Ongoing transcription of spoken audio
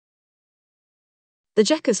The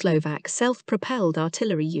Czechoslovak self-propelled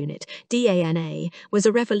artillery unit, DANA, was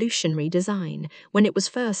a revolutionary design when it was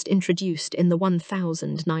first introduced in the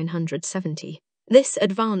 1970. This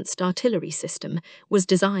advanced artillery system was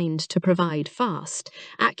designed to provide fast,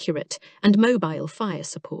 accurate, and mobile fire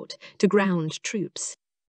support to ground troops.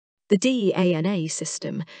 The DANA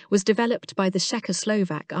system was developed by the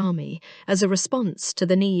Czechoslovak Army as a response to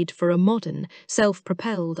the need for a modern,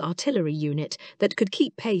 self-propelled artillery unit that could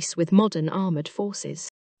keep pace with modern armoured forces.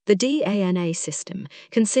 The DANA system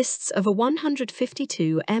consists of a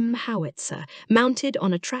 152mm howitzer mounted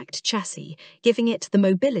on a tracked chassis, giving it the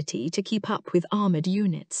mobility to keep up with armoured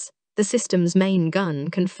units. The system's main gun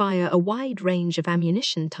can fire a wide range of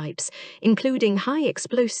ammunition types, including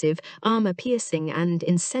high-explosive, armor-piercing and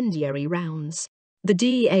incendiary rounds. The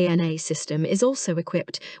DANA system is also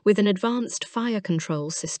equipped with an advanced fire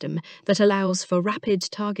control system that allows for rapid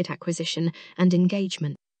target acquisition and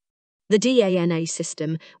engagement. The DANA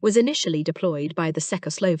system was initially deployed by the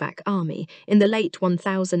Czechoslovak Army in the late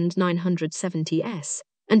 1970s,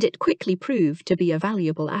 and it quickly proved to be a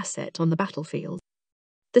valuable asset on the battlefield.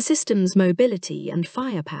 The system's mobility and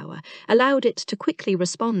firepower allowed it to quickly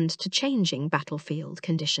respond to changing battlefield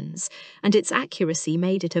conditions, and its accuracy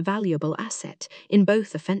made it a valuable asset in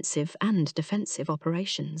both offensive and defensive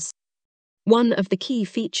operations. One of the key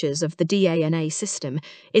features of the DANA system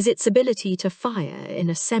is its ability to fire in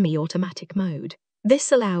a semi-automatic mode.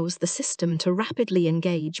 This allows the system to rapidly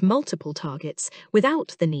engage multiple targets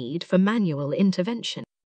without the need for manual intervention.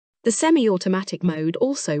 The semi-automatic mode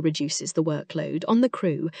also reduces the workload on the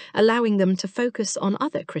crew, allowing them to focus on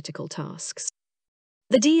other critical tasks.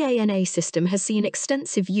 The DANA system has seen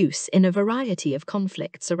extensive use in a variety of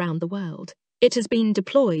conflicts around the world. It has been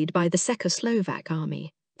deployed by the Czechoslovak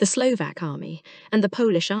Army, the Slovak Army, and the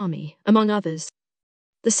Polish Army, among others.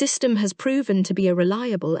 The system has proven to be a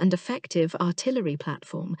reliable and effective artillery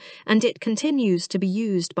platform, and it continues to be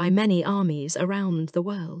used by many armies around the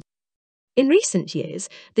world. In recent years,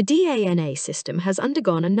 the DANA system has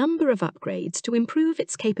undergone a number of upgrades to improve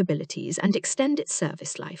its capabilities and extend its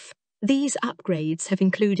service life. These upgrades have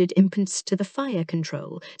included improvements to the fire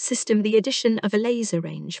control system, the addition of a laser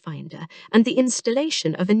rangefinder, and the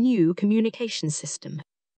installation of a new communication system.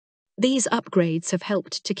 These upgrades have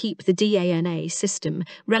helped to keep the DANA system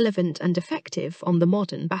relevant and effective on the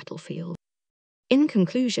modern battlefield. In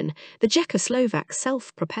conclusion, the Czechoslovak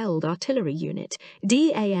self-propelled artillery unit,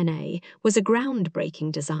 DANA, was a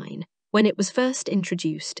groundbreaking design when it was first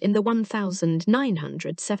introduced in the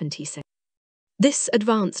 1970s. This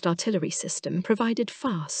advanced artillery system provided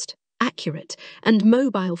fast, accurate, and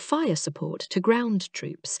mobile fire support to ground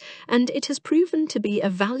troops, and it has proven to be a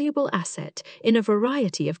valuable asset in a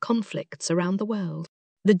variety of conflicts around the world.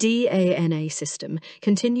 The DANA system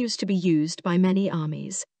continues to be used by many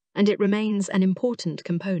armies, and it remains an important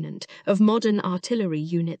component of modern artillery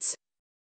units